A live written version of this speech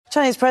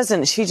Chinese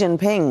President Xi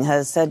Jinping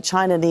has said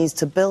China needs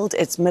to build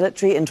its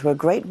military into a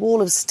great wall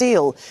of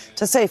steel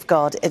to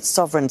safeguard its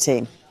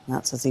sovereignty.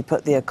 That's as he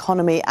put the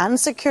economy and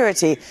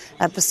security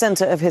at the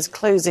centre of his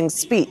closing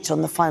speech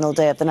on the final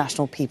day of the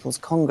National People's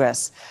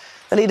Congress.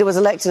 The leader was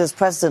elected as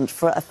president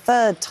for a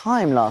third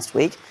time last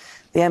week.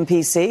 The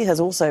NPC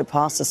has also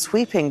passed a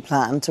sweeping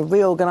plan to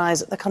reorganise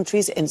the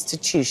country's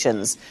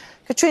institutions.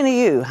 Katrina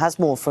Yu has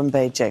more from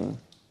Beijing.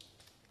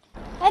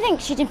 I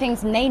think Xi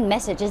Jinping's main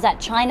message is that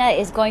China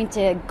is going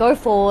to go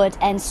forward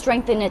and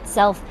strengthen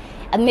itself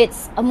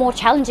amidst a more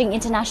challenging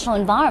international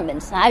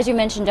environment. Now, as you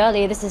mentioned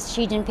earlier, this is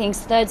Xi Jinping's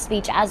third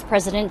speech as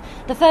president.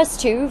 The first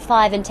two,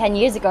 5 and 10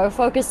 years ago,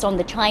 focused on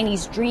the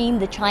Chinese dream,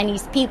 the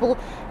Chinese people,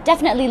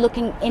 definitely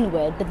looking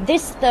inward. But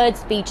this third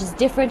speech is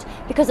different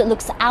because it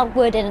looks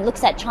outward and it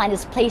looks at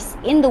China's place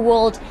in the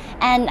world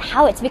and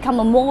how it's become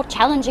a more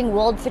challenging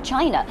world for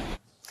China.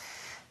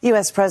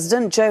 US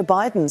President Joe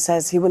Biden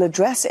says he will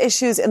address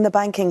issues in the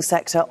banking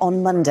sector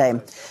on Monday.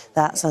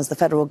 That's as the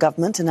federal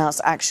government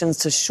announced actions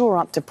to shore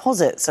up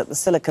deposits at the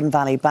Silicon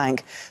Valley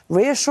Bank,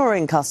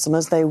 reassuring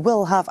customers they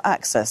will have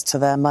access to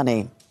their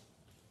money.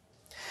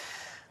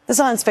 The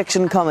science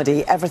fiction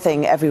comedy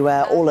Everything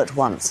Everywhere All at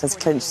Once has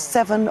clinched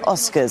 7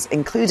 Oscars,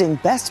 including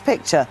Best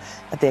Picture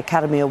at the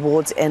Academy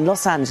Awards in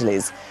Los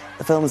Angeles.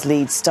 The film's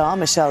lead star,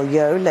 Michelle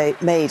Yeoh,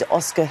 made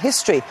Oscar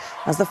history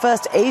as the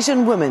first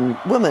Asian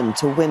woman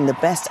to win the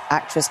Best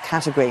Actress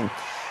category.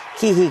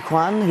 Ke Huy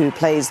Quan, who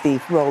plays the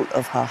role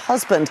of her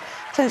husband,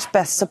 clinched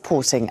Best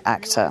Supporting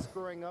Actor.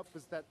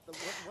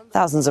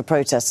 Thousands of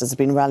protesters have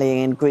been rallying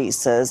in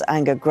Greece as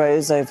anger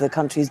grows over the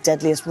country's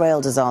deadliest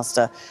rail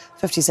disaster.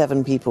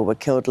 57 people were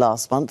killed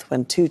last month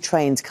when 2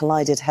 trains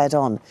collided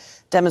head-on.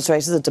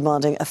 Demonstrators are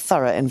demanding a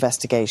thorough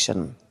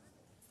investigation.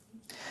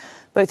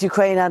 Both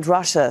Ukraine and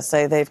Russia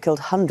say they've killed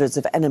hundreds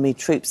of enemy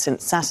troops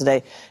since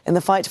Saturday in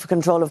the fight for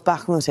control of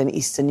Bakhmut in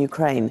eastern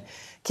Ukraine.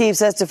 Kyiv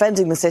says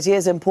defending the city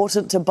is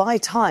important to buy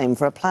time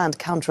for a planned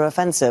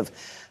counter-offensive.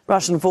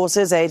 Russian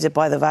forces, aided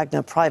by the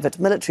Wagner private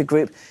military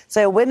group,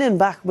 say a win in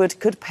Bakhmut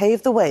could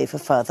pave the way for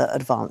further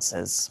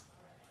advances.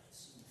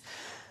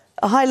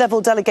 A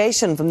high-level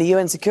delegation from the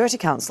UN Security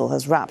Council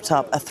has wrapped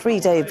up a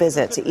 3-day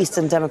visit to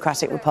Eastern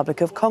Democratic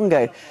Republic of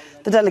Congo.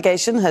 The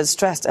delegation has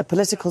stressed a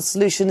political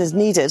solution is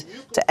needed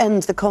to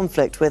end the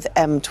conflict with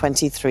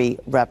M23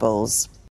 rebels.